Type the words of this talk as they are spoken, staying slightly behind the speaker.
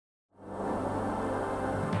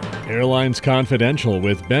Airlines Confidential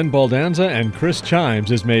with Ben Baldanza and Chris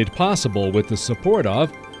Chimes is made possible with the support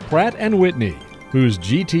of Pratt & Whitney, whose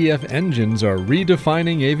GTF engines are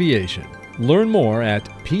redefining aviation. Learn more at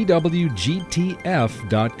pwgtf.com.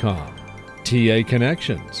 TA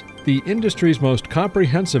Connections, the industry's most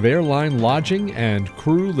comprehensive airline lodging and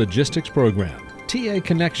crew logistics program.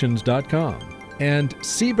 taconnections.com. And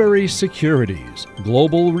Seabury Securities,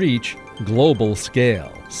 global reach, global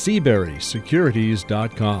scale.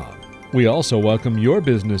 SeaburySecurities.com. We also welcome your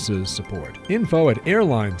business's support. Info at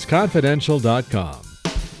airlinesconfidential.com.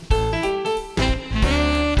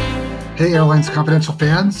 Hey, Airlines Confidential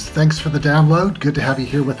fans. Thanks for the download. Good to have you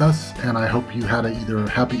here with us. And I hope you had either a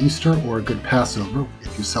happy Easter or a good Passover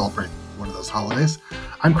if you celebrate one of those holidays.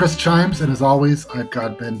 I'm Chris Chimes, and as always, I've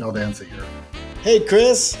got Ben Baldanza here. Hey,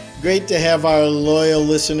 Chris. Great to have our loyal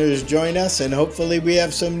listeners join us, and hopefully we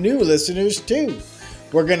have some new listeners too.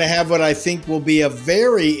 We're going to have what I think will be a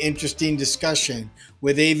very interesting discussion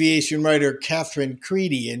with aviation writer Catherine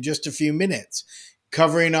Creedy in just a few minutes,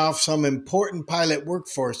 covering off some important pilot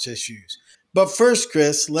workforce issues. But first,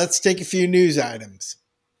 Chris, let's take a few news items.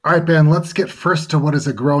 All right, Ben, let's get first to what is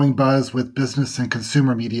a growing buzz with business and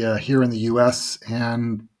consumer media here in the U.S.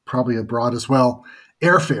 and probably abroad as well,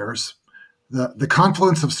 airfares. The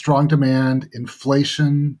confluence of strong demand,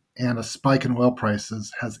 inflation, and a spike in oil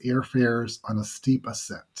prices has airfares on a steep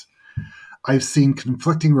ascent. I've seen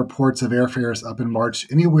conflicting reports of airfares up in March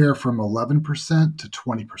anywhere from 11% to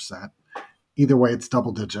 20%. Either way, it's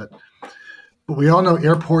double digit. But we all know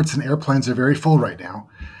airports and airplanes are very full right now.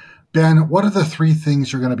 Ben, what are the three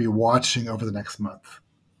things you're going to be watching over the next month?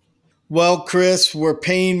 Well, Chris, we're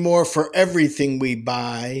paying more for everything we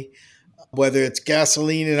buy, whether it's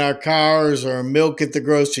gasoline in our cars or milk at the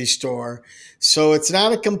grocery store. So it's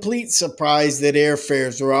not a complete surprise that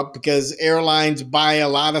airfares are up because airlines buy a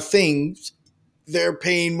lot of things. They're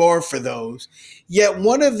paying more for those. Yet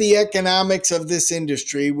one of the economics of this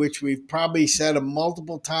industry, which we've probably said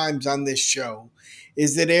multiple times on this show,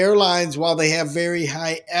 is that airlines, while they have very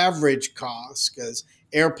high average costs, because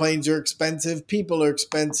airplanes are expensive, people are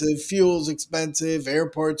expensive, fuel's expensive,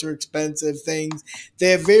 airports are expensive things.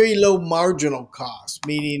 They have very low marginal costs,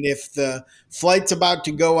 meaning if the flight's about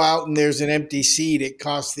to go out and there's an empty seat, it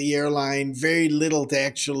costs the airline very little to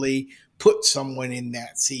actually put someone in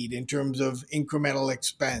that seat in terms of incremental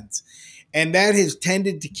expense. And that has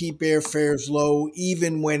tended to keep airfares low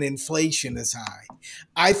even when inflation is high.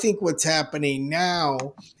 I think what's happening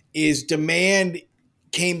now is demand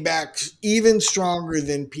came back even stronger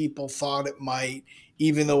than people thought it might,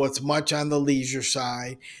 even though it's much on the leisure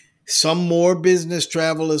side. Some more business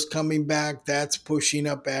travel is coming back. That's pushing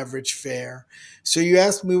up average fare. So you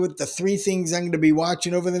asked me what the three things I'm going to be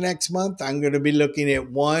watching over the next month. I'm going to be looking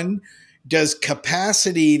at one, does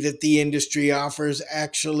capacity that the industry offers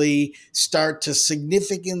actually start to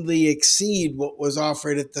significantly exceed what was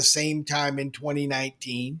offered at the same time in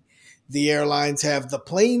 2019? The airlines have the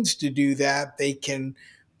planes to do that. They can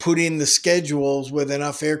put in the schedules with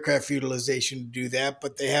enough aircraft utilization to do that,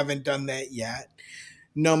 but they haven't done that yet.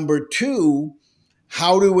 Number two,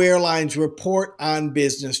 how do airlines report on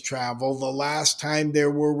business travel? The last time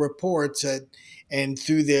there were reports and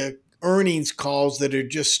through the earnings calls that are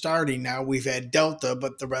just starting now, we've had Delta,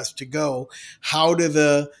 but the rest to go. How do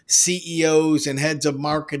the CEOs and heads of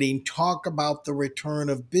marketing talk about the return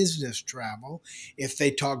of business travel? If they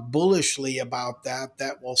talk bullishly about that,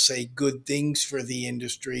 that will say good things for the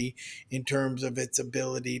industry in terms of its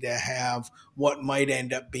ability to have what might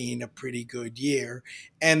end up being a pretty good year.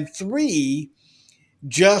 And three,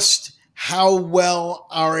 just how well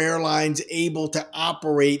are airlines able to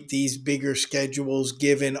operate these bigger schedules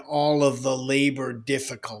given all of the labor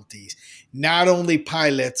difficulties? Not only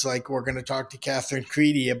pilots, like we're going to talk to Catherine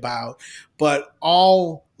Creedy about, but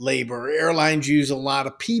all labor. Airlines use a lot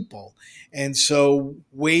of people. And so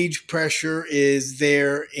wage pressure is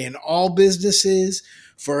there in all businesses.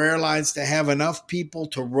 For airlines to have enough people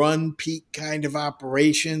to run peak kind of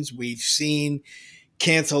operations, we've seen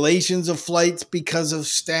cancellations of flights because of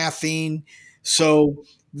staffing. So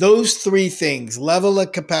those three things, level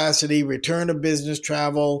of capacity, return of business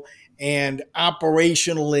travel, and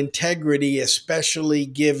operational integrity, especially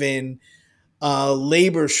given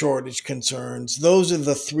labor shortage concerns, those are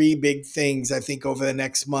the three big things I think over the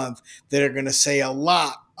next month that are going to say a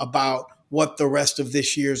lot about what the rest of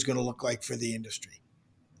this year is going to look like for the industry.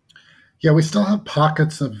 Yeah, we still have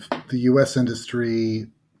pockets of the U.S. industry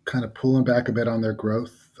kind of pulling back a bit on their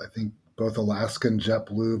growth. I think both Alaska and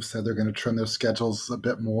JetBlue have said they're going to trim their schedules a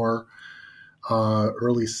bit more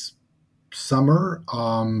early summer.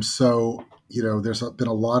 So, there's been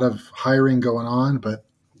a lot of hiring going on, but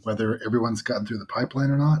Whether everyone's gotten through the pipeline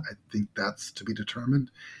or not, I think that's to be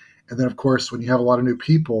determined. And then, of course, when you have a lot of new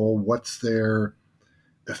people, what's their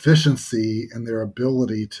efficiency and their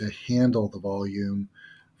ability to handle the volume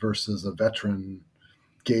versus a veteran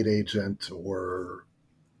gate agent or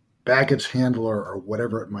baggage handler or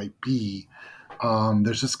whatever it might be.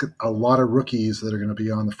 There's just a lot of rookies that are going to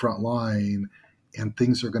be on the front line, and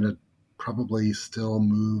things are going to probably still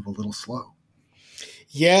move a little slow.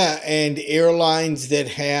 Yeah, and airlines that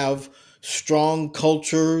have strong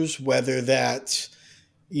cultures, whether that's,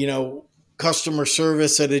 customer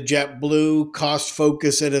service at a JetBlue, cost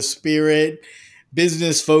focus at a Spirit,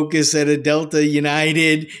 business focus at a Delta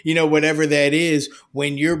United, whatever that is,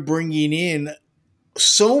 when you're bringing in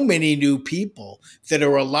so many new people that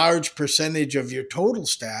are a large percentage of your total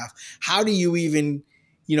staff, how do you even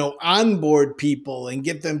onboard people and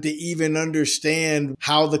get them to even understand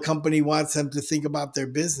how the company wants them to think about their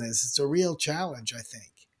business? It's a real challenge, I think.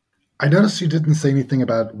 I noticed you didn't say anything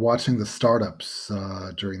about watching the startups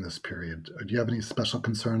during this period. Do you have any special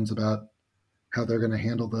concerns about how they're going to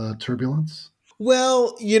handle the turbulence?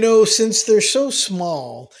 Well, since they're so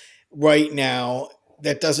small right now,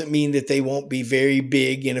 that doesn't mean that they won't be very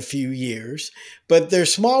big in a few years, but they're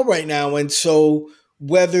small right now. And so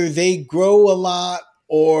whether they grow a lot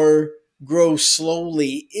or grow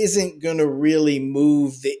slowly isn't going to really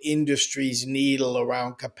move the industry's needle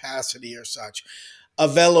around capacity or such.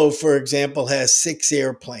 Avelo, for example, has 6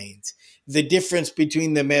 airplanes. The difference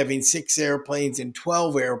between them having 6 airplanes and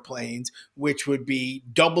 12 airplanes, which would be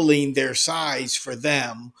doubling their size for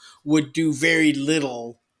them, would do very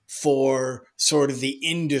little for sort of the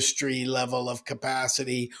industry level of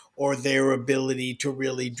capacity or their ability to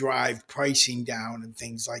really drive pricing down and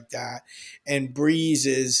things like that. And Breeze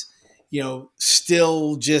is,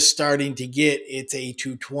 still just starting to get its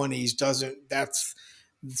A220s. That's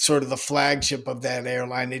sort of the flagship of that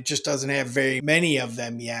airline. It just doesn't have very many of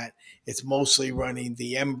them yet. It's mostly running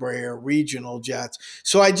the Embraer regional jets.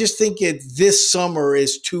 So I just think this summer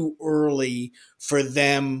is too early for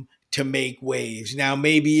them to make waves. Now,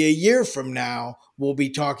 maybe a year from now, we'll be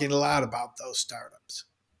talking a lot about those startups.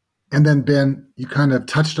 And then, Ben, you kind of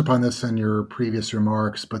touched upon this in your previous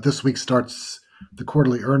remarks, but this week starts the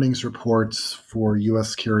quarterly earnings reports for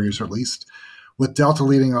U.S. carriers, or at least with Delta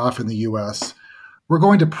leading off in the U.S. We're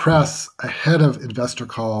going to press ahead of investor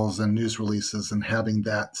calls and news releases and having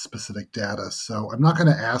that specific data. So I'm not going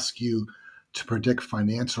to ask you to predict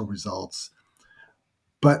financial results,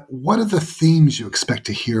 but what are the themes you expect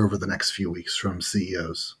to hear over the next few weeks from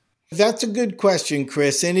CEOs? That's a good question,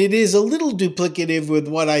 Chris. And it is a little duplicative with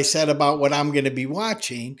what I said about what I'm going to be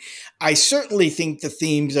watching. I certainly think the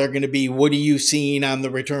themes are going to be, what are you seeing on the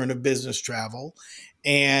return of business travel?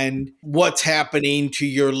 And what's happening to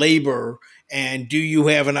your labor? And do you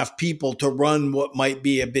have enough people to run what might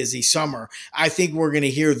be a busy summer? I think we're going to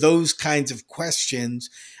hear those kinds of questions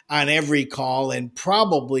on every call, and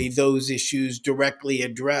probably those issues directly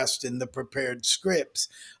addressed in the prepared scripts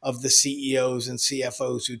of the CEOs and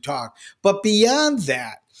CFOs who talk. But beyond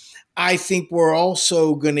that, I think we're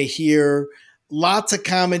also going to hear lots of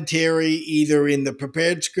commentary, either in the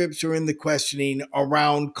prepared scripts or in the questioning,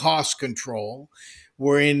 around cost control.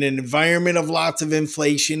 We're in an environment of lots of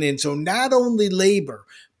inflation. And so not only labor,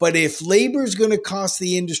 but if labor is going to cost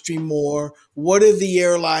the industry more, what are the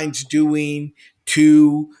airlines doing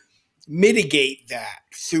to mitigate that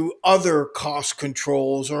through other cost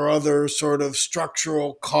controls or other sort of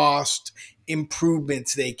structural cost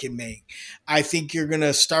improvements they can make? I think you're going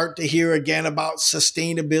to start to hear again about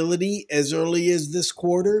sustainability as early as this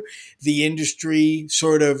quarter. The industry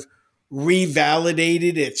sort of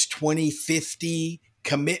revalidated its 2050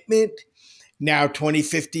 commitment. Now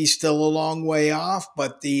 2050 is still a long way off,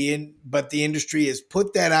 but the industry has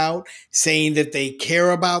put that out, saying that they care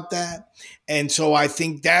about that. And so I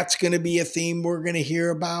think that's going to be a theme we're going to hear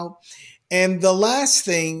about. And the last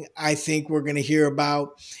thing I think we're going to hear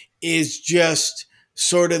about is just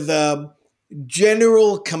sort of the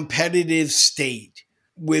general competitive state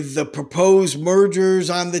with the proposed mergers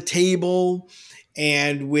on the table.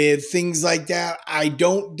 And with things like that, I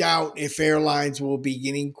don't doubt if airlines will be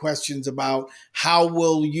getting questions about how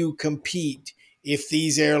will you compete if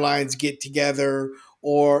these airlines get together,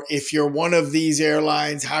 or if you're one of these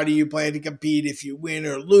airlines, how do you plan to compete if you win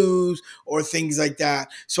or lose, or things like that.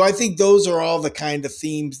 So I think those are all the kind of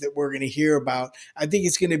themes that we're going to hear about. I think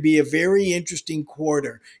it's going to be a very interesting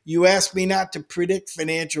quarter. You asked me not to predict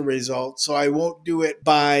financial results, so I won't do it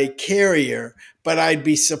by carrier, but I'd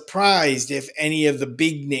be surprised if any of the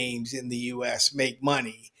big names in the U.S. make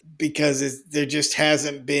money, because there just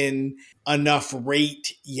hasn't been enough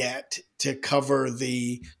rate yet to cover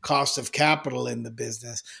the cost of capital in the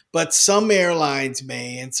business. But some airlines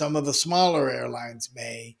may, and some of the smaller airlines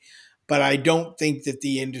may. But I don't think that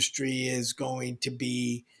the industry is going to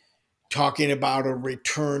be talking about a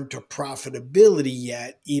return to profitability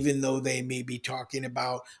yet, even though they may be talking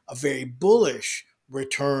about a very bullish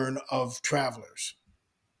return of travelers.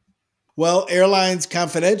 Well, Airlines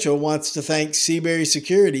Confidential wants to thank Seabury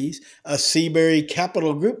Securities, a Seabury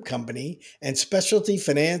Capital Group company and specialty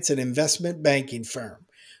finance and investment banking firm,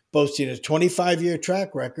 boasting a 25-year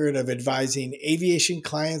track record of advising aviation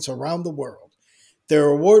clients around the world. Their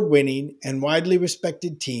award-winning and widely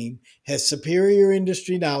respected team has superior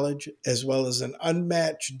industry knowledge as well as an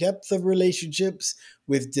unmatched depth of relationships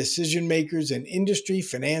with decision makers in industry,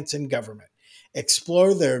 finance, and government.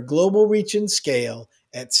 Explore their global reach and scale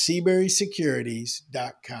at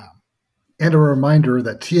SeaburySecurities.com. And a reminder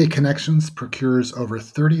that TA Connections procures over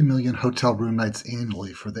 30 million hotel room nights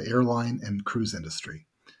annually for the airline and cruise industry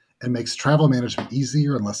and makes travel management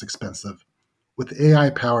easier and less expensive with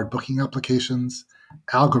AI-powered booking applications,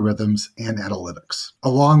 algorithms, and analytics,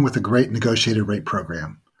 along with a great negotiated rate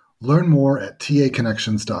program. Learn more at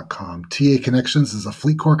taconnections.com. TA Connections is a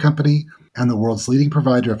FleetCor company and the world's leading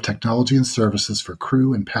provider of technology and services for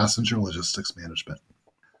crew and passenger logistics management.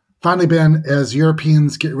 Finally, Ben, as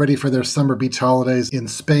Europeans get ready for their summer beach holidays in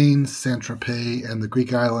Spain, Saint-Tropez, and the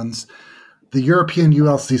Greek islands, the European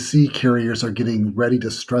ULCC carriers are getting ready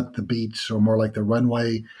to strut the beach, or more like the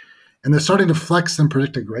runway, and they're starting to flex and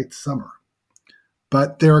predict a great summer.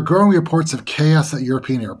 But there are growing reports of chaos at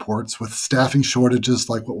European airports with staffing shortages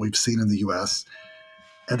like what we've seen in the US.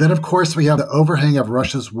 And then, of course, we have the overhang of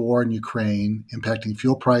Russia's war in Ukraine impacting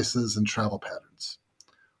fuel prices and travel patterns.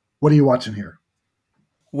 What are you watching here?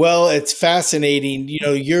 Well, it's fascinating.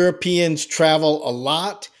 Europeans travel a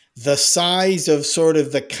lot. The size of sort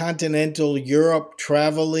of the continental Europe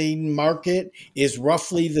traveling market is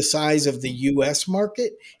roughly the size of the US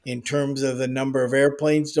market in terms of the number of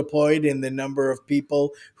airplanes deployed and the number of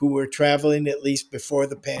people who were traveling, at least before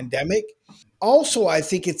the pandemic. Also, I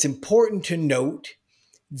think it's important to note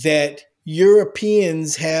that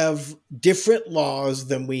Europeans have different laws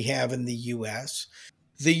than we have in the US.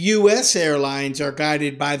 The U.S. airlines are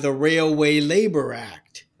guided by the Railway Labor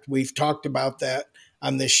Act. We've talked about that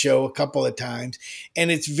on this show a couple of times.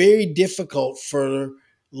 And it's very difficult for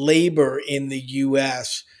labor in the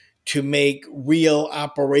U.S. to make real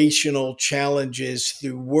operational challenges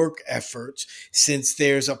through work efforts, since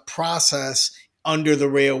there's a process under the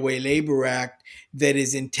Railway Labor Act that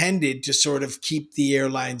is intended to sort of keep the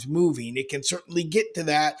airlines moving. It can certainly get to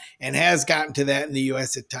that and has gotten to that in the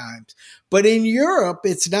US at times. But in Europe,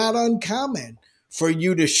 it's not uncommon for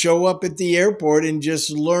you to show up at the airport and just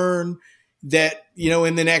learn that,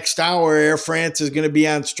 in the next hour, Air France is going to be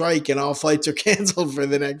on strike and all flights are canceled for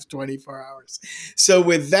the next 24 hours. So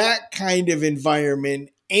with that kind of environment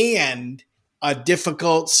and a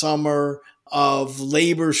difficult summer of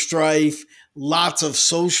labor strife, lots of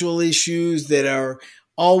social issues that are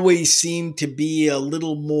always seem to be a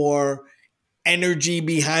little more energy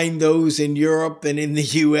behind those in Europe than in the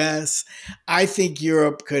US. I think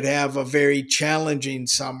Europe could have a very challenging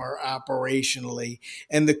summer operationally.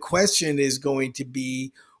 And the question is going to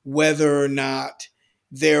be whether or not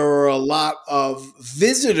there are a lot of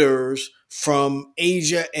visitors from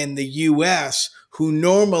Asia and the US who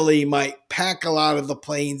normally might pack a lot of the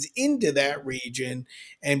planes into that region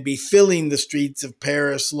and be filling the streets of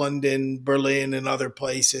Paris, London, Berlin, and other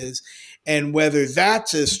places, and whether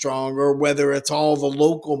that's as strong or whether it's all the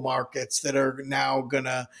local markets that are now going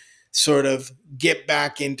to sort of get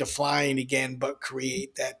back into flying again, but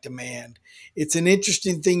create that demand. It's an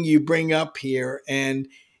interesting thing you bring up here, and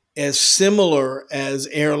as similar as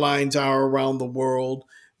airlines are around the world,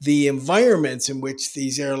 the environments in which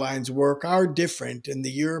these airlines work are different, and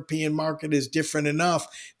the European market is different enough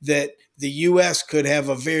that the US could have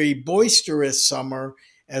a very boisterous summer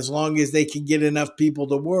as long as they can get enough people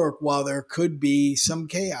to work, while there could be some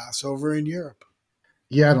chaos over in Europe.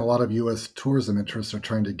 Yeah, and a lot of U.S. tourism interests are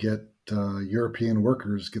trying to get European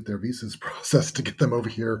workers, get their visas processed to get them over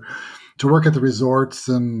here to work at the resorts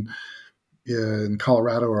and in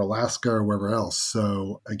Colorado or Alaska or wherever else.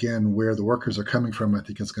 So again, where the workers are coming from, I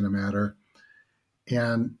think is going to matter.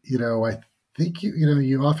 And, I think,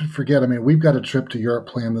 you often forget, we've got a trip to Europe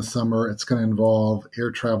planned this summer. It's going to involve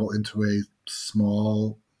air travel into a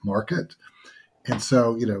small market. And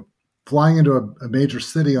so, flying into a major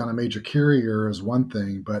city on a major carrier is one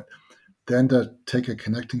thing, but then to take a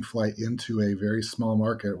connecting flight into a very small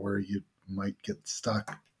market where you might get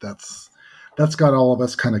stuck, that's that's got all of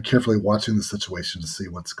us kind of carefully watching the situation to see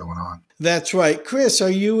what's going on. That's right. Chris, are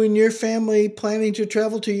you and your family planning to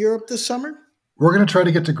travel to Europe this summer? We're going to try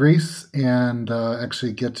to get to Greece and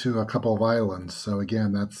actually get to a couple of islands. So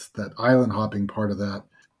again, that's that island hopping part of that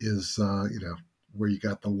is, where you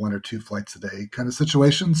got the 1 or 2 flights a day kind of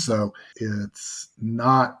situation. So it's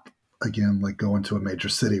not, again, like going to a major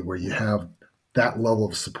city where you have that level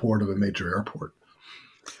of support of a major airport.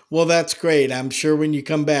 Well, that's great. I'm sure when you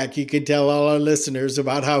come back, you can tell all our listeners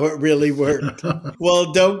about how it really worked.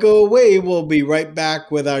 Well, don't go away. We'll be right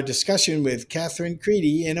back with our discussion with Catherine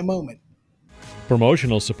Creedy in a moment.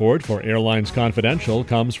 Promotional support for Airlines Confidential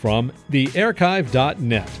comes from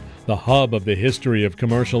thearchive.net, the hub of the history of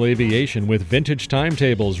commercial aviation with vintage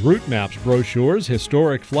timetables, route maps, brochures,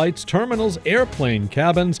 historic flights, terminals, airplane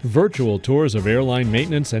cabins, virtual tours of airline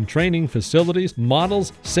maintenance and training facilities,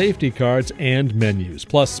 models, safety cards, and menus,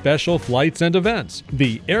 plus special flights and events.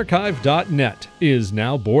 Thearchive.net is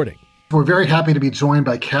now boarding. We're very happy to be joined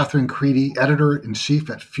by Catherine Creedy, Editor-in-Chief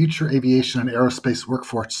at Future Aviation and Aerospace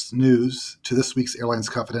Workforce News, to this week's Airlines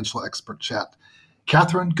Confidential Expert Chat.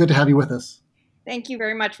 Catherine, good to have you with us. Thank you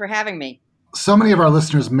very much for having me. So many of our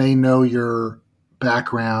listeners may know your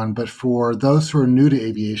background, but for those who are new to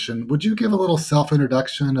aviation, would you give a little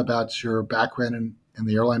self-introduction about your background in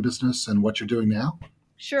the airline business and what you're doing now?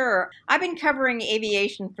 Sure. I've been covering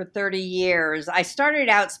aviation for 30 years. I started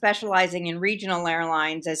out specializing in regional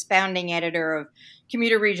airlines as founding editor of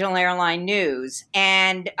Commuter Regional Airline News.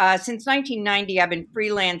 And since 1990, I've been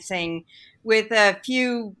freelancing with a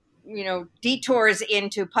few detours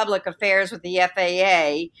into public affairs with the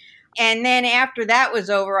FAA. And then after that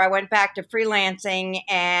was over, I went back to freelancing,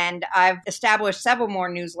 and I've established several more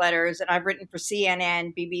newsletters, and I've written for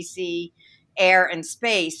CNN, BBC, Air, and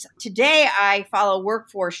Space. Today, I follow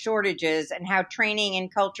workforce shortages and how training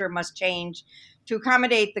and culture must change to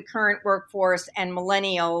accommodate the current workforce and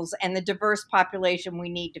millennials and the diverse population we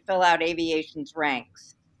need to fill out aviation's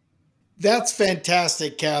ranks. That's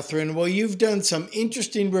fantastic, Catherine. Well, you've done some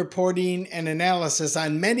interesting reporting and analysis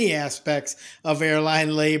on many aspects of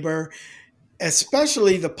airline labor,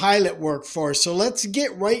 especially the pilot workforce. So let's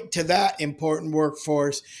get right to that important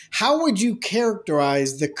workforce. How would you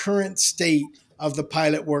characterize the current state of the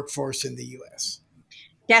pilot workforce in the U.S.?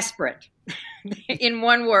 Desperate, in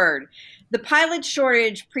one word. The pilot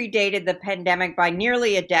shortage predated the pandemic by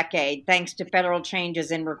nearly a decade, thanks to federal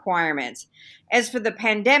changes in requirements. As for the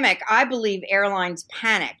pandemic, I believe airlines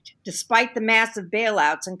panicked, despite the massive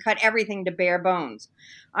bailouts, and cut everything to bare bones.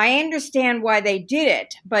 I understand why they did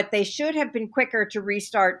it, but they should have been quicker to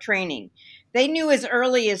restart training. They knew as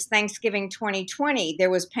early as Thanksgiving 2020 there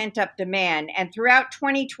was pent-up demand, and throughout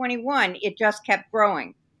 2021, it just kept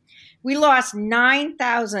growing. We lost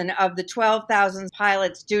 9,000 of the 12,000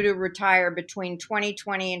 pilots due to retire between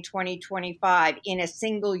 2020 and 2025 in a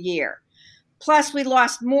single year. Plus, we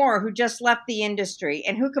lost more who just left the industry.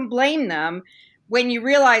 And who can blame them when you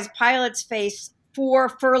realize pilots face 4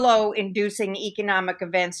 furlough-inducing economic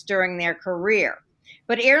events during their career?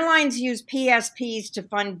 But airlines use PSPs to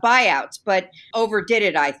fund buyouts, but overdid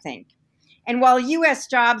it, I think. And while U.S.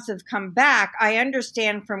 jobs have come back, I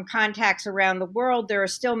understand from contacts around the world there are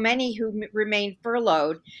still many who remain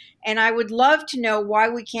furloughed. And I would love to know why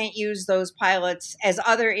we can't use those pilots as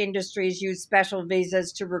other industries use special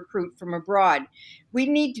visas to recruit from abroad. We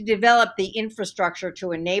need to develop the infrastructure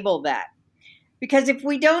to enable that. Because if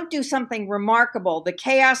we don't do something remarkable, the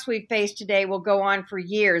chaos we face today will go on for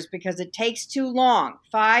years because it takes too long,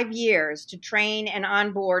 5 years, to train and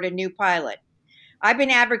onboard a new pilot. I've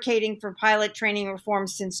been advocating for pilot training reform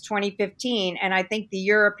since 2015, and I think the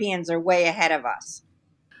Europeans are way ahead of us.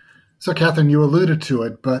 So, Catherine, you alluded to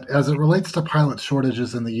it, but as it relates to pilot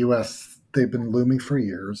shortages in the U.S., they've been looming for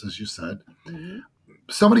years, as you said. Mm-hmm.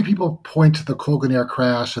 So many people point to the Colgan Air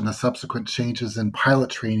crash and the subsequent changes in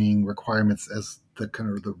pilot training requirements as the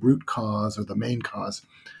kind of the root cause or the main cause.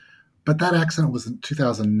 But that accident was in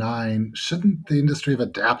 2009. Shouldn't the industry have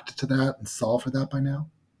adapted to that and solved for that by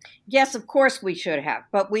now? Yes, of course we should have,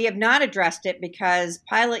 but we have not addressed it because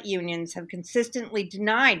pilot unions have consistently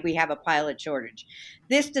denied we have a pilot shortage.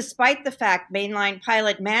 This despite the fact mainline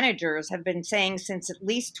pilot managers have been saying since at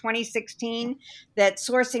least 2016 that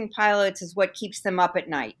sourcing pilots is what keeps them up at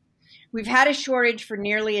night. We've had a shortage for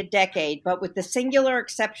nearly a decade, but with the singular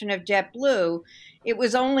exception of JetBlue, it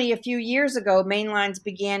was only a few years ago mainlines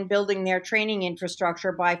began building their training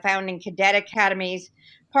infrastructure by founding cadet academies,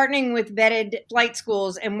 partnering with vetted flight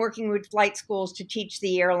schools, and working with flight schools to teach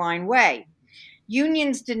the airline way.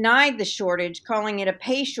 Unions denied the shortage, calling it a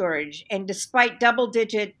pay shortage, and despite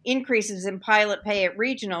double-digit increases in pilot pay at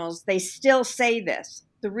regionals, they still say this.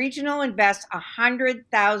 The regional invests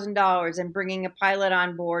 $100,000 in bringing a pilot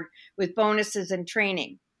on board with bonuses and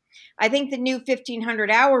training. I think the new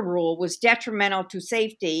 1,500-hour rule was detrimental to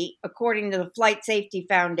safety, according to the Flight Safety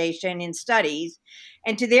Foundation in studies.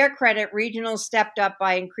 And to their credit, regionals stepped up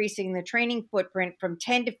by increasing the training footprint from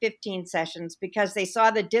 10 to 15 sessions because they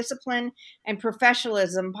saw the discipline and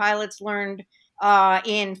professionalism pilots learned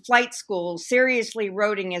in flight school seriously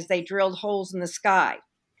eroding as they drilled holes in the sky.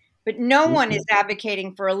 But no one is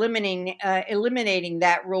advocating for eliminating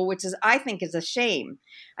that rule, which I think is a shame.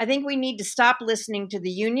 I think we need to stop listening to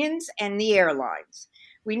the unions and the airlines.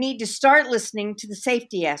 We need to start listening to the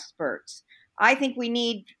safety experts. I think we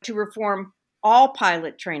need to reform all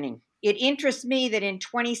pilot training. It interests me that in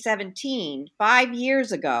 2017, 5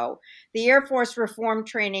 years ago, the Air Force reformed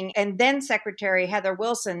training and then Secretary Heather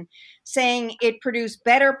Wilson saying it produced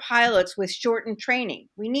better pilots with shortened training.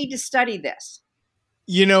 We need to study this.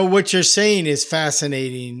 You know, what you're saying is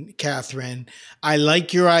fascinating, Catherine. I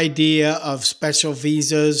like your idea of special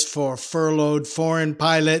visas for furloughed foreign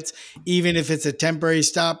pilots, even if it's a temporary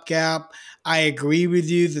stopgap. I agree with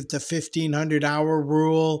you that the 1,500-hour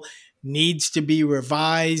rule needs to be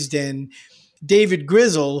revised. And David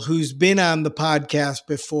Grizzle, who's been on the podcast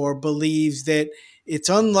before, believes that it's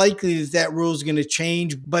unlikely that that rule is going to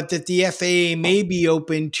change, but that the FAA may be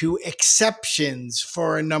open to exceptions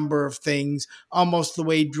for a number of things, almost the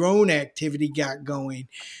way drone activity got going.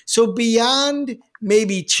 So beyond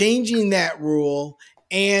maybe changing that rule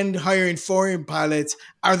and hiring foreign pilots,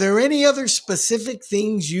 are there any other specific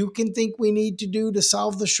things you can think we need to do to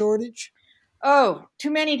solve the shortage? Oh,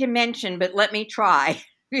 too many to mention, but let me try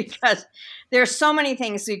because there are so many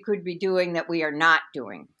things we could be doing that we are not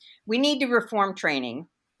doing. We need to reform training.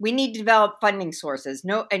 We need to develop funding sources.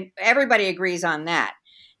 And everybody agrees on that.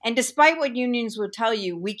 And despite what unions will tell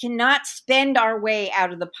you, we cannot spend our way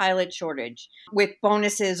out of the pilot shortage with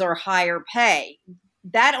bonuses or higher pay.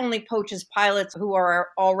 That only poaches pilots who are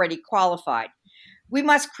already qualified. We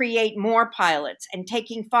must create more pilots, and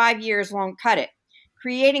taking 5 years won't cut it.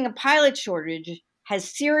 Creating a pilot shortage has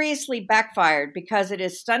seriously backfired because it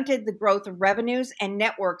has stunted the growth of revenues and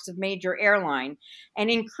networks of major airline and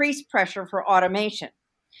increased pressure for automation.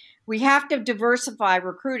 We have to diversify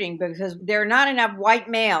recruiting because there are not enough white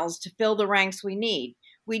males to fill the ranks we need.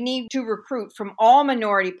 We need to recruit from all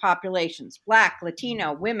minority populations, Black,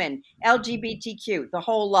 Latino, women, LGBTQ, the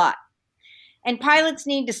whole lot. And pilots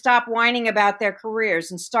need to stop whining about their careers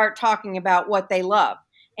and start talking about what they love.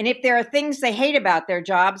 And if there are things they hate about their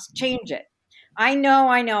jobs, change it. I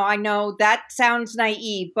know that sounds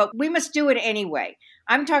naive, but we must do it anyway.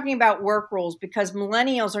 I'm talking about work rules because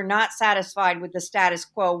millennials are not satisfied with the status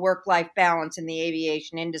quo work-life balance in the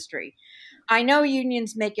aviation industry. I know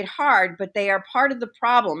unions make it hard, but they are part of the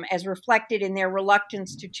problem as reflected in their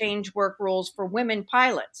reluctance to change work rules for women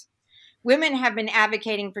pilots. Women have been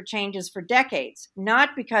advocating for changes for decades,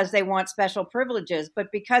 not because they want special privileges,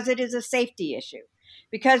 but because it is a safety issue.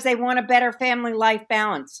 Because they want a better family life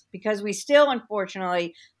balance, because we still,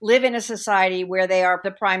 unfortunately, live in a society where they are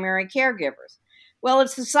the primary caregivers. Well, if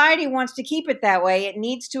society wants to keep it that way, it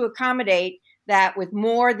needs to accommodate that with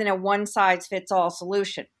more than a one-size-fits-all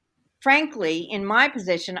solution. Frankly, in my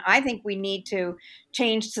position, I think we need to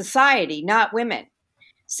change society, not women.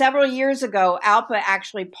 Several years ago, ALPA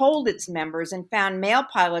actually polled its members and found male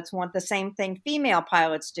pilots want the same thing female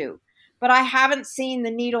pilots do. But I haven't seen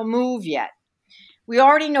the needle move yet. We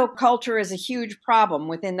already know culture is a huge problem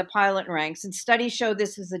within the pilot ranks, and studies show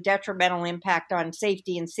this has a detrimental impact on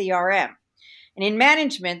safety and CRM. And in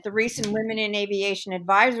management, the recent Women in Aviation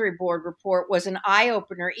Advisory Board report was an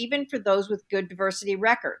eye-opener even for those with good diversity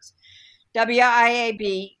records.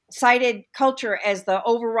 WIAB cited culture as the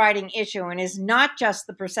overriding issue and is not just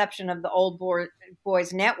the perception of the old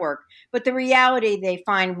boys network, but the reality they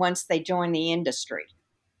find once they join the industry.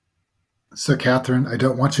 So, Catherine, I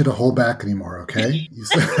don't want you to hold back anymore, okay?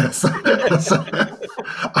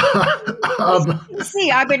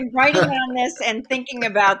 See, I've been writing on this and thinking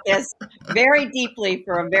about this very deeply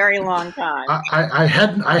for a very long time. I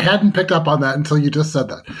hadn't picked up on that until you just said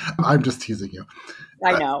that. I'm just teasing you.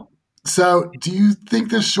 I know. So, do you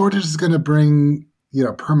think this shortage is going to bring,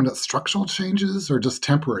 permanent structural changes or just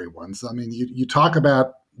temporary ones? I mean, you talk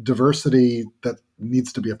about diversity that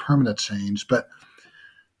needs to be a permanent change, but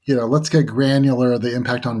let's get granular, the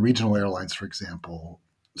impact on regional airlines, for example,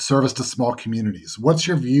 service to small communities. What's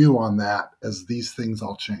your view on that as these things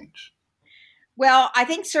all change? Well, I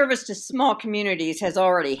think service to small communities has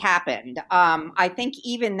already happened. I think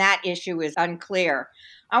even that issue is unclear.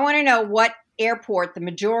 I want to know what airport the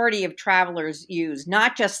majority of travelers use,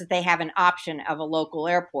 not just that they have an option of a local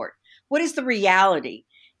airport. What is the reality?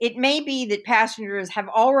 It may be that passengers have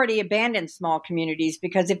already abandoned small communities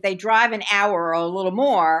because if they drive an hour or a little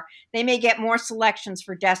more, they may get more selections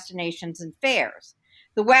for destinations and fares.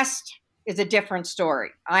 The West is a different story,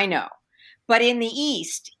 I know. But in the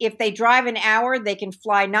East, if they drive an hour, they can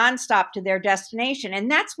fly nonstop to their destination. And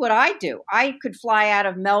that's what I do. I could fly out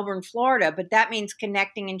of Melbourne, Florida, but that means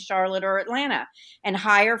connecting in Charlotte or Atlanta and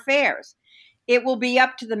higher fares. It will be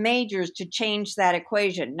up to the majors to change that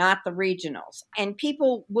equation, not the regionals. And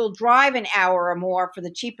people will drive an hour or more for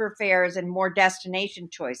the cheaper fares and more destination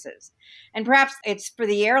choices. And perhaps it's for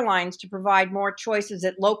the airlines to provide more choices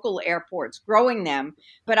at local airports, growing them,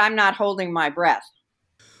 but I'm not holding my breath.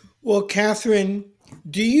 Well, Catherine,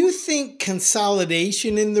 do you think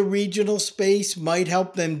consolidation in the regional space might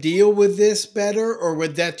help them deal with this better, or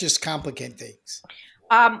would that just complicate things?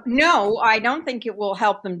 No, I don't think it will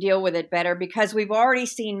help them deal with it better because we've already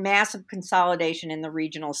seen massive consolidation in the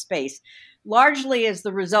regional space, largely as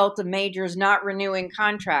the result of majors not renewing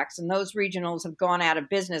contracts, and those regionals have gone out of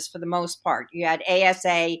business for the most part. You had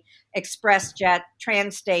ASA, ExpressJet,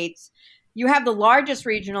 Transstates. You have the largest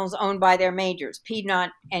regionals owned by their majors,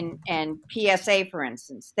 Piedmont and PSA, for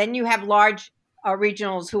instance. Then you have large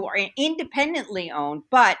regionals who are independently owned,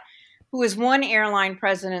 but who, as one airline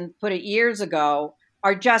president put it years ago,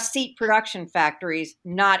 are just seat production factories,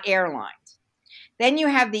 not airlines. Then you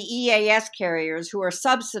have the EAS carriers who are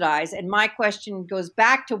subsidized. And my question goes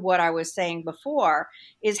back to what I was saying before,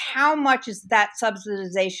 is how much is that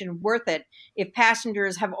subsidization worth it if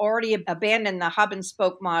passengers have already abandoned the hub and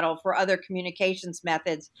spoke model for other communications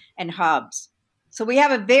methods and hubs? So we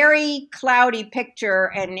have a very cloudy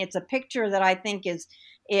picture, and it's a picture that I think is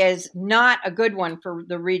not a good one for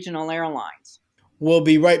the regional airlines. We'll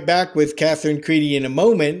be right back with Catherine Creedy in a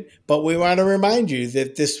moment, but we want to remind you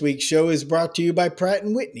that this week's show is brought to you by Pratt &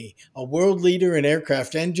 Whitney, a world leader in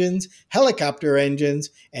aircraft engines, helicopter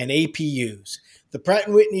engines, and APUs. The Pratt &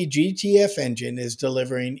 Whitney GTF engine is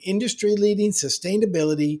delivering industry-leading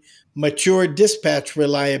sustainability, mature dispatch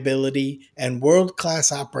reliability, and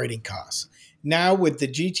world-class operating costs. Now with the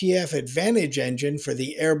GTF Advantage engine for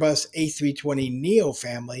the Airbus A320neo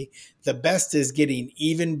family, the best is getting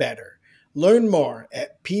even better. Learn more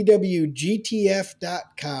at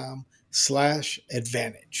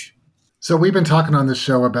pwgtf.com/advantage. So we've been talking on this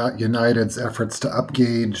show about United's efforts to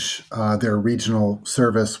upgauge their regional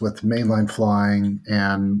service with mainline flying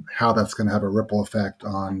and how that's going to have a ripple effect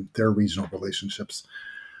on their regional relationships.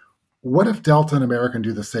 What if Delta and American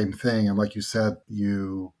do the same thing? And like you said,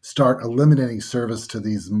 you start eliminating service to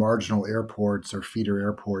these marginal airports or feeder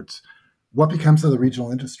airports. What becomes of the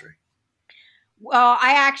regional industry? Well,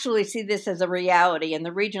 I actually see this as a reality, and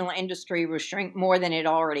the regional industry will shrink more than it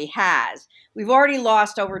already has. We've already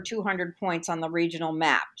lost over 200 points on the regional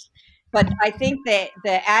maps. But I think that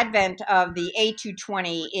the advent of the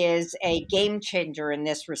A220 is a game changer in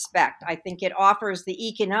this respect. I think it offers the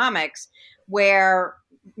economics where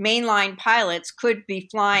mainline pilots could be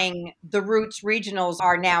flying the routes regionals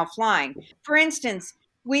are now flying. For instance,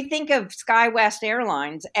 we think of SkyWest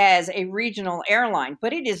Airlines as a regional airline,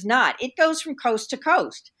 but it is not. It goes from coast to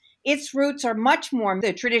coast. Its routes are much more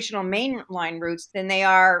the traditional mainline routes than they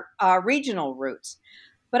are regional routes.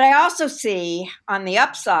 But I also see on the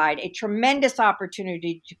upside a tremendous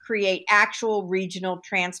opportunity to create actual regional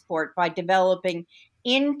transport by developing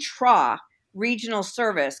intra-regional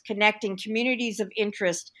service, connecting communities of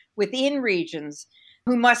interest within regions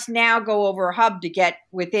who must now go over a hub to get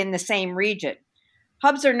within the same region.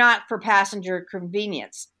 Hubs are not for passenger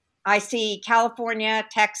convenience. I see California,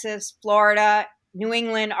 Texas, Florida, New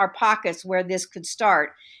England are pockets where this could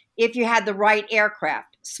start if you had the right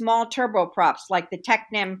aircraft, small turboprops like the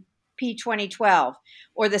Tecnam P2012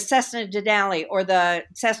 or the Cessna Denali or the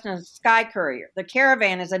Cessna Sky Courier. The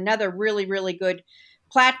Caravan is another really, really good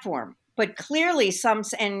platform. But clearly some,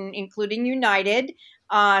 and including United,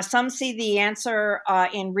 some see the answer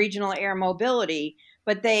in regional air mobility,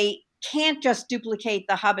 but they can't just duplicate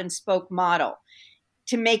the hub and spoke model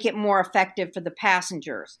to make it more effective for the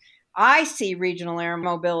passengers. I see regional air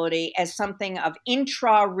mobility as something of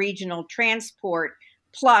intra-regional transport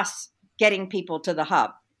plus getting people to the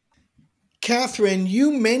hub. Catherine, you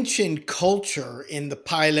mentioned culture in the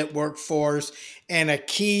pilot workforce, and a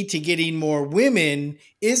key to getting more women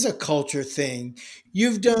is a culture thing.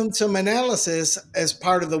 You've done some analysis as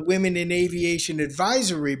part of the Women in Aviation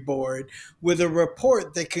Advisory Board with a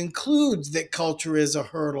report that concludes that culture is a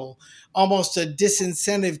hurdle, almost a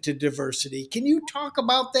disincentive to diversity. Can you talk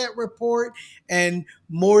about that report and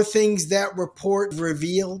more things that report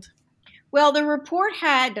revealed? Well, the report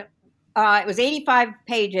had It was 85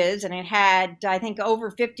 pages, and it had, I think,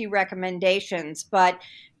 over 50 recommendations. But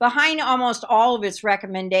behind almost all of its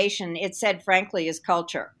recommendation, it said, frankly, is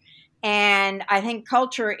culture. And I think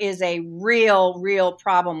culture is a real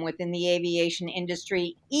problem within the aviation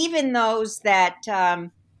industry, even those that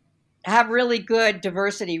have really good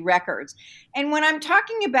diversity records. And when I'm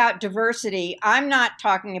talking about diversity, I'm not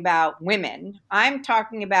talking about women. I'm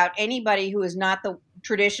talking about anybody who is not the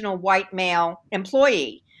traditional white male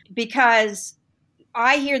employee, because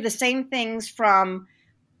I hear the same things from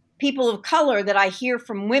people of color that I hear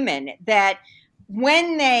from women, that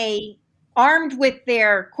when they armed with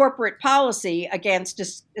their corporate policy against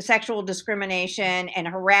sexual discrimination and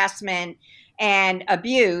harassment and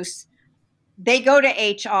abuse, they go to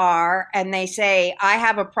HR and they say, I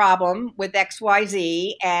have a problem with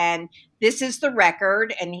XYZ, and this is the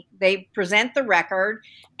record, and they present the record,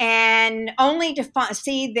 and only to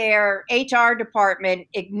see their HR department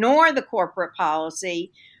ignore the corporate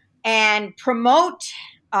policy and promote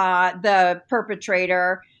the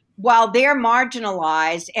perpetrator while they're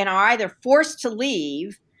marginalized and are either forced to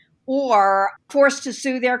leave or forced to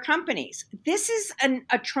sue their companies. This is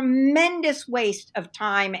a tremendous waste of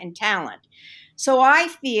time and talent. So I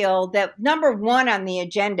feel that number one on the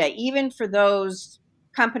agenda, even for those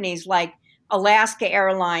companies like Alaska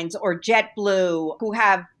Airlines or JetBlue, who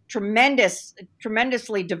have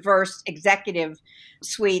tremendously diverse executive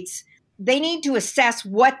suites, they need to assess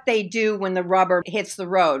what they do when the rubber hits the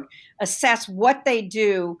road, assess what they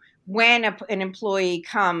do when an employee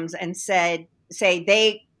comes and say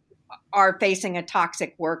they are facing a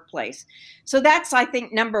toxic workplace. So that's, I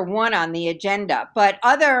think, number one on the agenda. But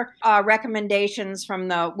other recommendations from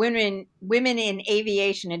the Women in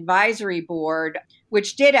Aviation Advisory Board,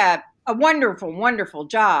 which did a wonderful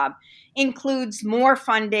job, includes more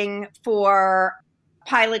funding for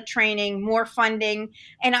pilot training, more funding.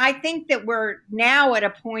 And I think that we're now at a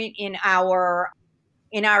point in our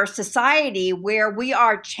society where we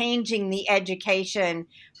are changing the education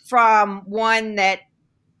from one that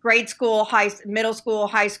grade school, middle school,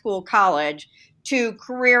 high school, college, to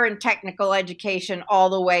career and technical education all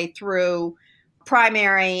the way through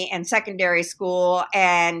primary and secondary school,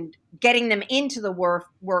 and getting them into the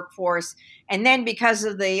workforce. And then, because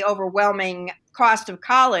of the overwhelming cost of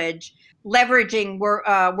college, leveraging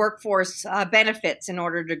workforce benefits in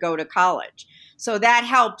order to go to college. So that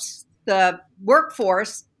helps the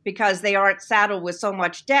workforce because they aren't saddled with so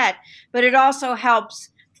much debt, but it also helps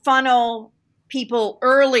funnel people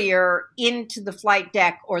earlier into the flight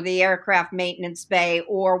deck or the aircraft maintenance bay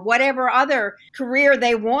or whatever other career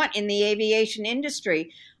they want in the aviation industry.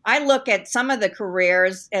 I look at some of the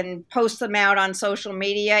careers and post them out on social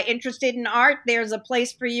media. Interested in art? There's a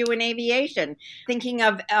place for you in aviation. Thinking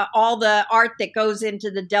of all the art that goes into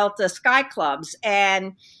the Delta Sky Clubs.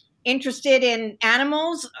 And interested in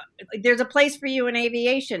animals? There's a place for you in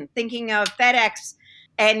aviation. Thinking of FedEx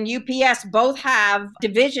and UPS both have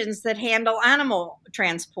divisions that handle animal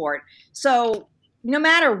transport. So no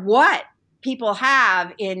matter what people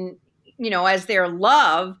have in, as their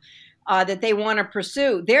love that they want to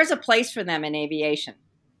pursue, there's a place for them in aviation.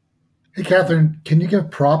 Hey, Catherine, can you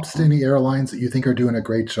give props to any airlines that you think are doing a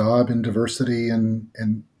great job in diversity and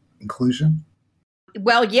inclusion?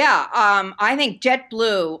 Well, yeah. I think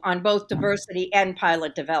JetBlue on both diversity and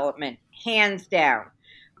pilot development, hands down.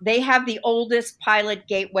 They have the oldest pilot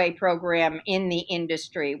gateway program in the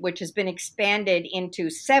industry, which has been expanded into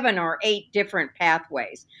 7 or 8 different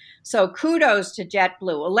pathways. So kudos to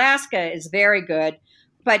JetBlue. Alaska is very good,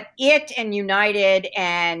 but it and United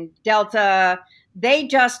and Delta, they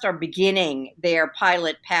just are beginning their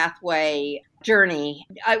pilot pathway journey.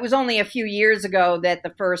 It was only a few years ago that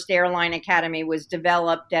the first airline academy was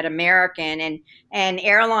developed at American, and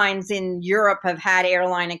airlines in Europe have had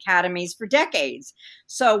airline academies for decades.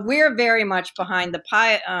 So we're very much behind the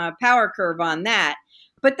power curve on that.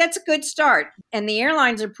 But that's a good start. And the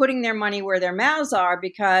airlines are putting their money where their mouths are,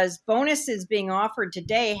 because bonuses being offered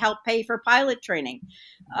today help pay for pilot training.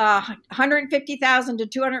 $150,000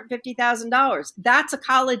 to $250,000. That's a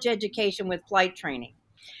college education with flight training.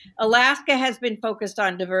 Alaska has been focused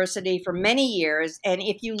on diversity for many years. And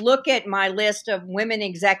if you look at my list of women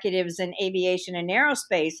executives in aviation and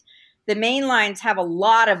aerospace, the main lines have a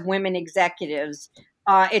lot of women executives.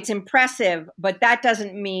 It's impressive, but that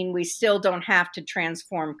doesn't mean we still don't have to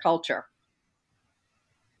transform culture.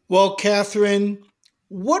 Well, Catherine,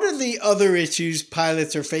 what are the other issues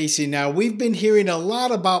pilots are facing now? We've been hearing a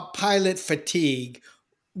lot about pilot fatigue.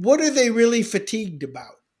 What are they really fatigued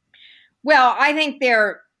about? Well, I think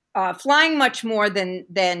they're flying much more than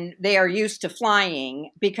they are used to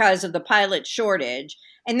flying because of the pilot shortage.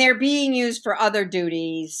 And they're being used for other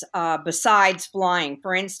duties besides flying.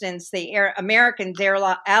 For instance, the American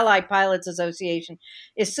Allied Pilots Association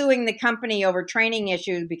is suing the company over training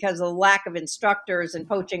issues because of the lack of instructors and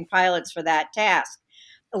poaching pilots for that task.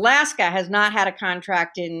 Alaska has not had a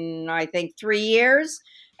contract in, I think, 3 years.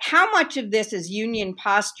 How much of this is union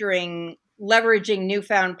posturing, leveraging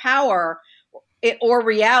newfound power, or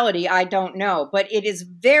reality, I don't know. But it is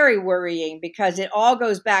very worrying because it all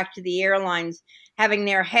goes back to the airlines having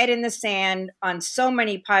their head in the sand on so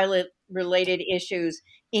many pilot-related issues,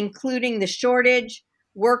 including the shortage,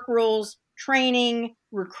 work rules, training,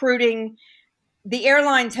 recruiting. The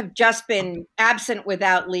airlines have just been absent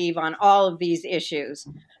without leave on all of these issues.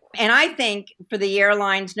 And I think for the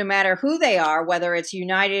airlines, no matter who they are, whether it's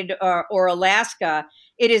United or Alaska,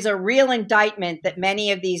 it is a real indictment that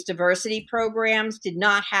many of these diversity programs did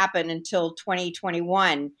not happen until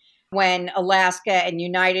 2021, when Alaska and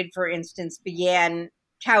United, for instance, began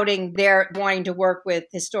touting their wanting to work with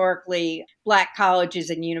historically Black colleges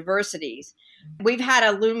and universities. We've had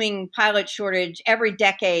a looming pilot shortage every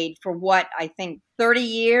decade for what, I think, 30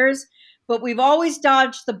 years, but we've always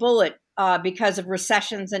dodged the bullet because of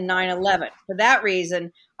recessions and 9/11. For that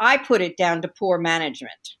reason, I put it down to poor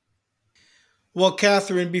management. Well,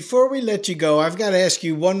 Catherine, before we let you go, I've got to ask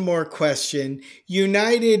you one more question.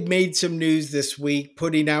 United made some news this week,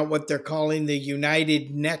 putting out what they're calling the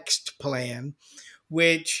United Next plan,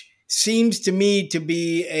 which seems to me to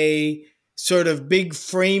be a sort of big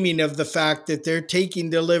framing of the fact that they're taking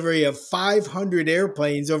delivery of 500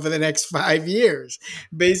 airplanes over the next 5 years,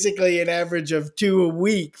 basically an average of 2 a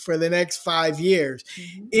week for the next 5 years.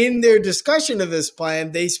 Mm-hmm. In their discussion of this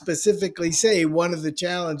plan, they specifically say one of the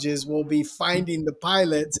challenges will be finding the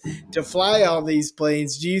pilots to fly all these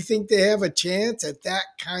planes. Do you think they have a chance at that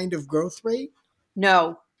kind of growth rate?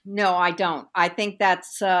 No, I don't. I think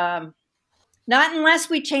that's not unless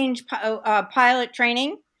we change pilot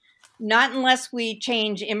training. Not unless we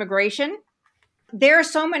change immigration. There are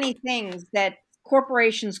so many things that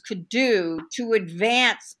corporations could do to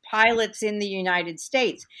advance pilots in the United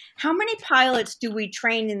States. How many pilots do we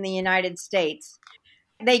train in the United States?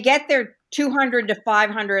 They get their 200 to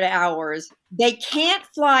 500 hours. They can't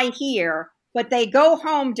fly here, but they go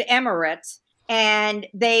home to Emirates and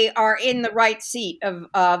they are in the right seat of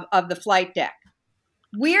the flight deck.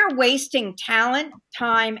 We're wasting talent,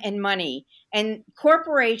 time, and money, and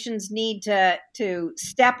corporations need to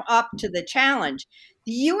step up to the challenge.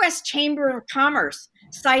 The U.S. Chamber of Commerce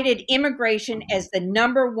cited immigration as the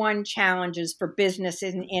number one challenges for business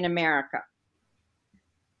in America.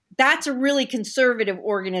 That's a really conservative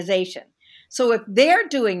organization. So if they're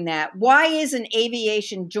doing that, why isn't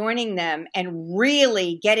aviation joining them and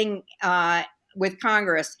really getting with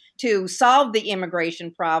Congress to solve the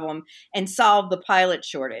immigration problem and solve the pilot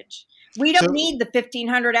shortage? We don't need the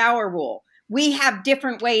 1,500-hour rule. We have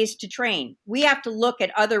different ways to train. We have to look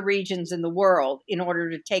at other regions in the world in order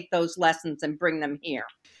to take those lessons and bring them here.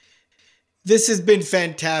 This has been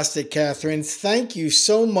fantastic, Catherine. Thank you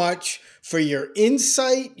so much for your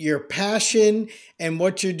insight, your passion, and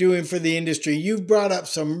what you're doing for the industry. You've brought up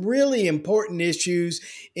some really important issues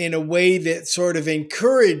in a way that sort of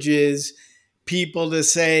encourages people to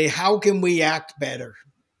say, how can we act better?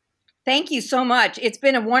 Thank you so much. It's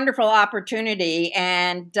been a wonderful opportunity,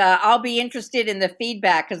 and I'll be interested in the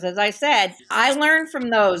feedback because, as I said, I learn from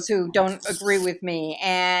those who don't agree with me,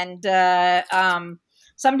 and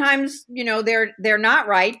sometimes, they're not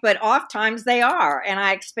right, but oftentimes they are, and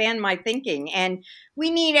I expand my thinking. And we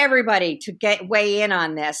need everybody to weigh in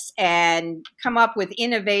on this and come up with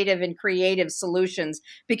innovative and creative solutions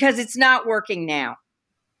because it's not working now.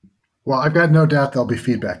 Well, I've got no doubt there'll be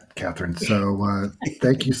feedback, Catherine. So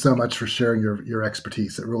thank you so much for sharing your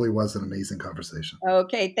expertise. It really was an amazing conversation.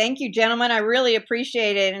 Okay. Thank you, gentlemen. I really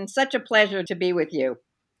appreciate it. And such a pleasure to be with you.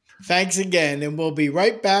 Thanks again. And we'll be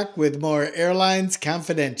right back with more Airlines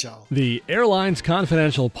Confidential. The Airlines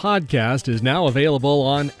Confidential podcast is now available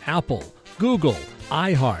on Apple, Google,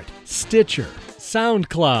 iHeart, Stitcher,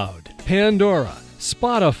 SoundCloud, Pandora,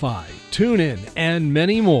 Spotify, TuneIn, and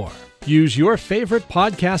many more. Use your favorite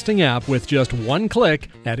podcasting app with just one click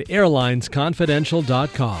at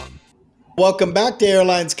airlinesconfidential.com. Welcome back to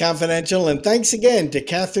Airlines Confidential, and thanks again to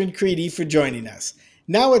Catherine Creedy for joining us.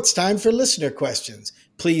 Now it's time for listener questions.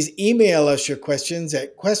 Please email us your questions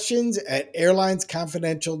at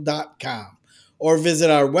questions@airlinesconfidential.com or visit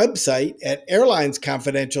our website at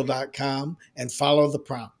airlinesconfidential.com and follow the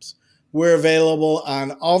prompts. We're available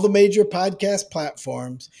on all the major podcast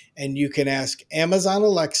platforms, and you can ask Amazon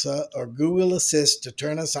Alexa or Google Assist to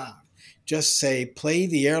turn us on. Just say, play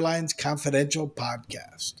the Airlines Confidential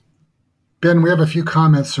podcast. Ben, we have a few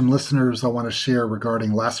comments from listeners I want to share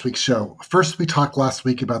regarding last week's show. First, we talked last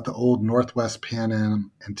week about the old Northwest Pan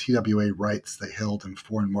Am and TWA rights they held in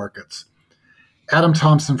foreign markets. Adam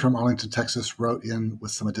Thompson from Arlington, Texas wrote in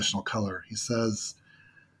with some additional color. He says,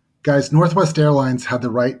 guys, Northwest Airlines had the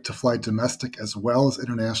right to fly domestic as well as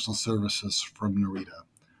international services from Narita.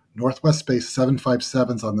 Northwest based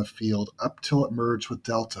 757s on the field up till it merged with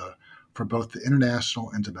Delta for both the international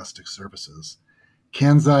and domestic services.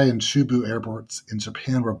 Kansai and Chubu airports in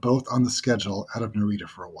Japan were both on the schedule out of Narita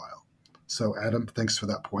for a while. So, Adam, thanks for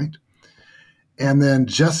that point. And then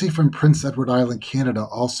Jesse from Prince Edward Island, Canada,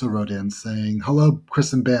 also wrote in saying, hello,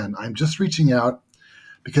 Chris and Ben. I'm just reaching out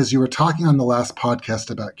because you were talking on the last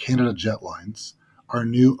podcast about Canada Jetlines, our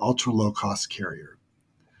new ultra-low-cost carrier.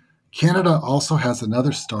 Canada also has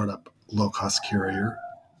another startup low-cost carrier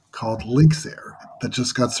called Lynx Air that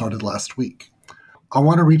just got started last week. I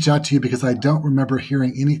want to reach out to you because I don't remember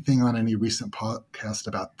hearing anything on any recent podcast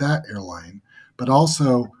about that airline, but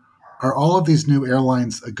also, are all of these new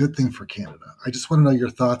airlines a good thing for Canada? I just want to know your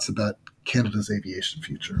thoughts about Canada's aviation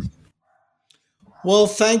future. Well,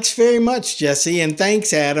 thanks very much, Jesse, and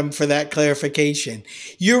thanks, Adam, for that clarification.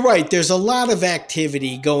 You're right. There's a lot of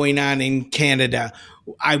activity going on in Canada.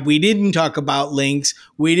 We didn't talk about Lynx.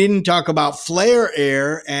 We didn't talk about Flair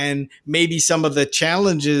Air and maybe some of the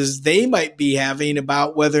challenges they might be having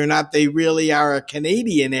about whether or not they really are a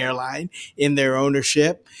Canadian airline in their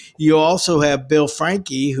ownership. You also have Bill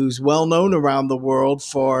Franke, who's well known around the world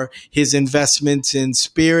for his investments in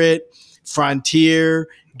Spirit, Frontier,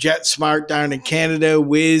 JetSmart down in Canada,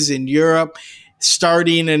 Wizz in Europe,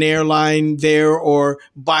 starting an airline there or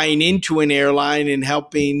buying into an airline and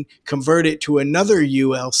helping convert it to another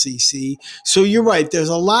ULCC. So you're right. There's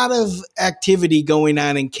a lot of activity going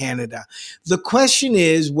on in Canada. The question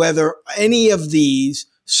is whether any of these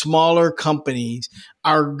smaller companies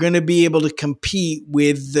are going to be able to compete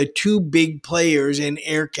with the two big players in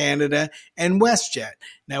Air Canada and WestJet.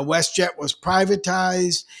 Now, WestJet was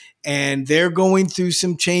privatized and they're going through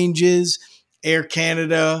some changes. Air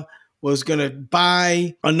Canada was going to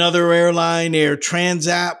buy another airline, Air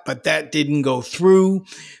Transat, but that didn't go through.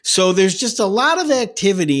 So there's just a lot of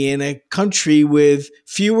activity in a country with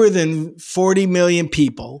fewer than 40 million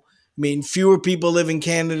people. I mean, fewer people live in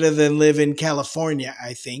Canada than live in California,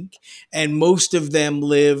 I think. And most of them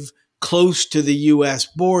live close to the U.S.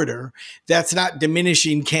 border. That's not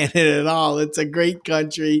diminishing Canada at all. It's a great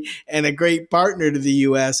country and a great partner to the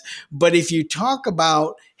U.S. But if you talk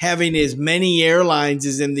about having as many airlines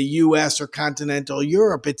as in the U.S. or continental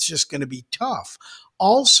Europe, it's just going to be tough.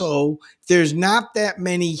 Also, there's not that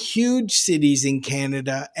many huge cities in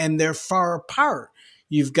Canada, and they're far apart.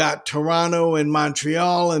 You've got Toronto and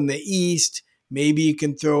Montreal in the east. Maybe you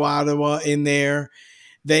can throw Ottawa in there.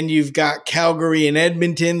 Then you've got Calgary and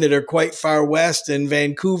Edmonton that are quite far west, and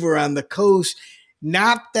Vancouver on the coast.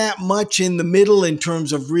 Not that much in the middle in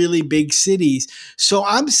terms of really big cities. So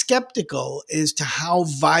I'm skeptical as to how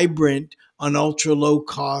vibrant an ultra low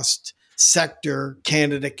cost sector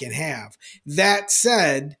Canada can have. That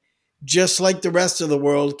said, just like the rest of the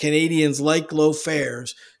world, Canadians like low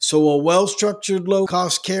fares. So a well-structured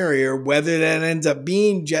low-cost carrier, whether that ends up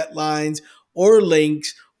being Jetlines or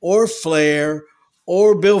Lynx or Flair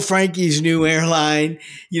or Bill Franke's new airline,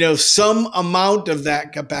 some amount of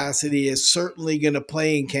that capacity is certainly going to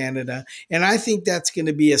play in Canada. And I think that's going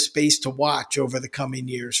to be a space to watch over the coming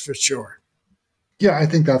years for sure. Yeah, I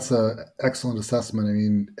think that's an excellent assessment. I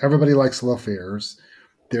mean, everybody likes low fares.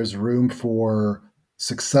 There's room for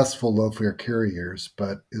successful low fare carriers,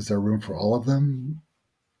 but is there room for all of them?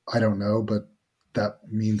 I don't know, but that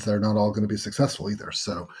means they're not all going to be successful either.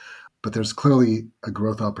 So, but there's clearly a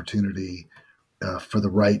growth opportunity for the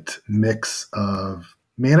right mix of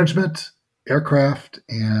management, aircraft,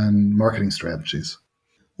 and marketing strategies.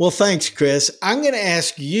 Well, thanks, Chris. I'm going to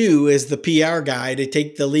ask you as the PR guy to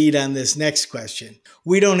take the lead on this next question.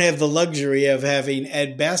 We don't have the luxury of having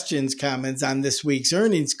Ed Bastian's comments on this week's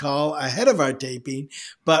earnings call ahead of our taping,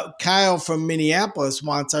 but Kyle from Minneapolis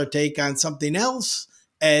wants our take on something else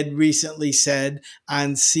Ed recently said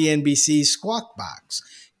on CNBC's Squawk Box.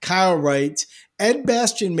 Kyle writes, Ed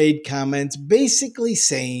Bastian made comments basically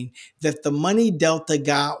saying that the money Delta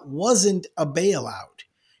got wasn't a bailout.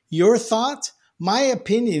 Your thoughts? My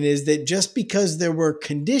opinion is that just because there were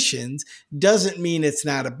conditions doesn't mean it's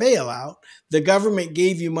not a bailout. The government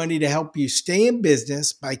gave you money to help you stay in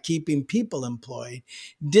business by keeping people employed.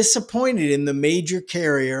 Disappointed in the major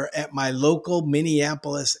carrier at my local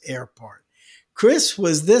Minneapolis airport. Chris,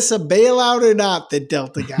 was this a bailout or not that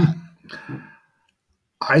Delta got?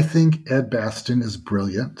 I think Ed Bastian is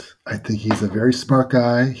brilliant. I think he's a very smart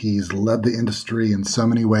guy. He's led the industry in so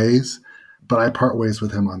many ways, but I part ways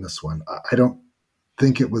with him on this one. I don't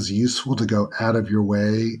think it was useful to go out of your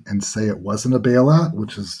way and say it wasn't a bailout,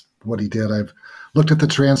 which is what he did. I've looked at the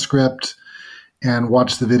transcript and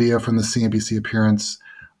watched the video from the CNBC appearance.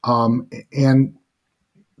 And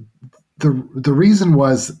the reason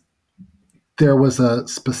was there was a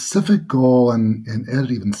specific goal, and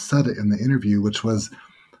Ed even said it in the interview, which was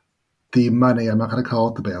the money, I'm not going to call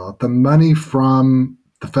it the bailout, the money from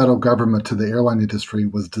the federal government to the airline industry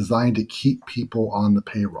was designed to keep people on the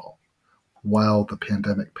payroll while the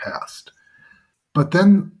pandemic passed. But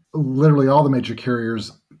then literally all the major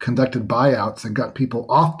carriers conducted buyouts and got people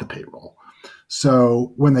off the payroll.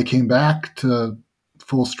 So when they came back to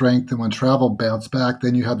full strength and when travel bounced back,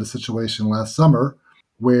 then you had the situation last summer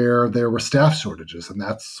where there were staff shortages. And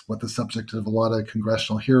that's what the subject of a lot of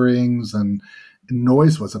congressional hearings and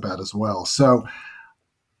noise was about as well. So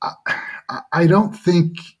I don't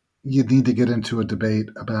think you need to get into a debate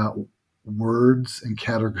about words and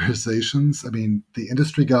categorizations. I mean, the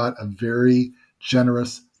industry got a very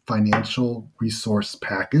generous financial resource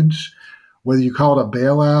package. Whether you call it a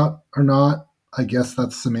bailout or not, I guess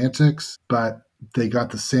that's semantics, but they got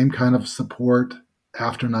the same kind of support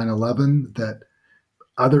after 9/11 that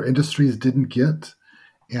other industries didn't get.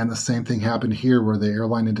 And the same thing happened here where the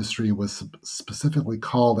airline industry was specifically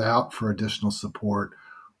called out for additional support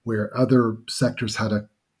where other sectors had to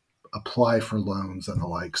apply for loans and the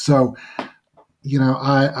like. So,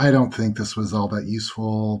 I don't think this was all that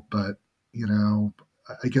useful, but,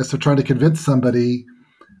 I guess they're trying to convince somebody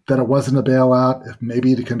that it wasn't a bailout, if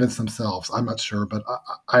maybe to convince themselves. I'm not sure, but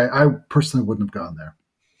I personally wouldn't have gone there.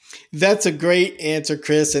 That's a great answer,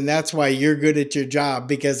 Chris. And that's why you're good at your job,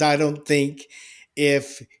 because I don't think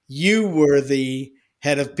if you were the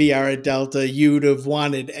head of PR at Delta, you'd have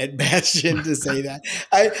wanted Ed Bastian to say that.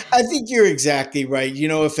 I think you're exactly right.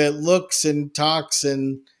 If it looks and talks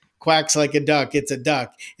and quacks like a duck, it's a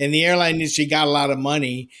duck. And the airline industry got a lot of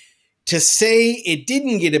money. To say it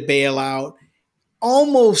didn't get a bailout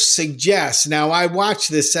almost suggests, now I watched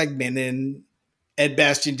this segment and Ed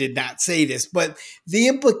Bastian did not say this, but the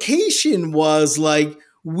implication was like,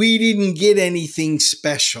 we didn't get anything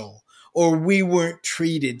special or we weren't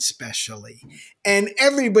treated specially. And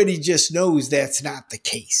everybody just knows that's not the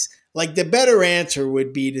case. Like the better answer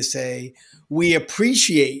would be to say, we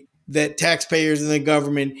appreciate that taxpayers and the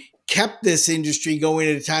government kept this industry going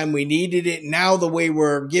at a time we needed it. Now the way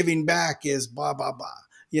we're giving back is blah, blah,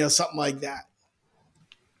 blah, something like that.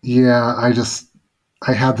 Yeah,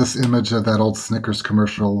 I had this image of that old Snickers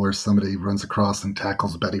commercial where somebody runs across and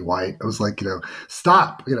tackles Betty White. I was like,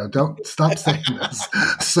 stop, don't stop saying this.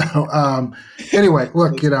 So anyway,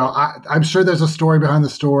 look, I'm sure there's a story behind the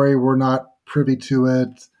story. We're not privy to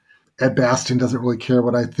it. Ed Bastian doesn't really care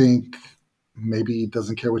what I think. Maybe he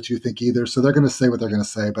doesn't care what you think either. So they're going to say what they're going to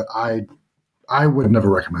say, but I would never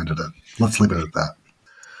recommended it. Let's leave it at that.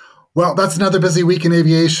 Well, that's another busy week in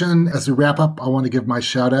aviation. As we wrap up, I want to give my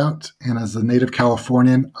shout out. And as a native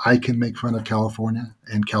Californian, I can make fun of California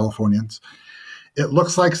and Californians. It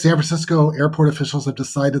looks like San Francisco airport officials have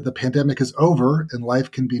decided the pandemic is over and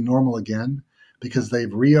life can be normal again because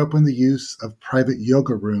they've reopened the use of private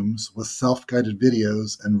yoga rooms with self-guided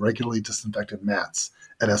videos and regularly disinfected mats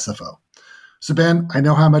at SFO. So, Ben, I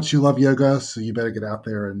know how much you love yoga, so you better get out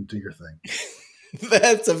there and do your thing.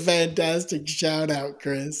 That's a fantastic shout out,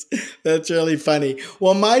 Chris. That's really funny.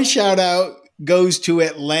 Well, my shout out goes to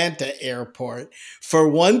Atlanta Airport for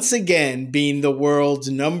once again being the world's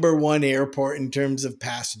 #1 airport in terms of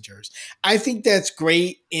passengers. I think that's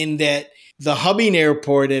great in that the hubbing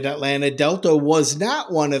airport at Atlanta, Delta, was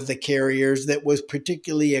not one of the carriers that was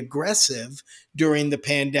particularly aggressive during the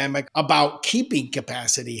pandemic about keeping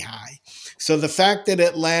capacity high. So the fact that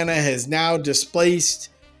Atlanta has now displaced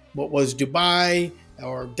what was Dubai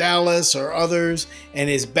or Dallas or others and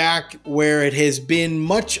is back where it has been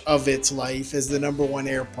much of its life as the #1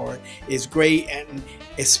 airport is great. And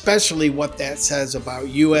especially what that says about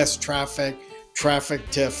U.S. traffic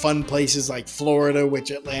to fun places like Florida,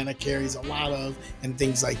 which Atlanta carries a lot of, and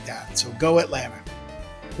things like that. So go Atlanta.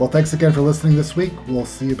 Well, thanks again for listening this week. We'll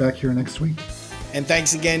see you back here next week. And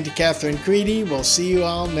thanks again to Catherine Creedy. We'll see you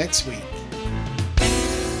all next week.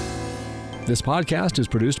 This podcast is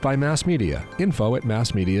produced by Mass Media.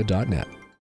 Info@massmedia.net.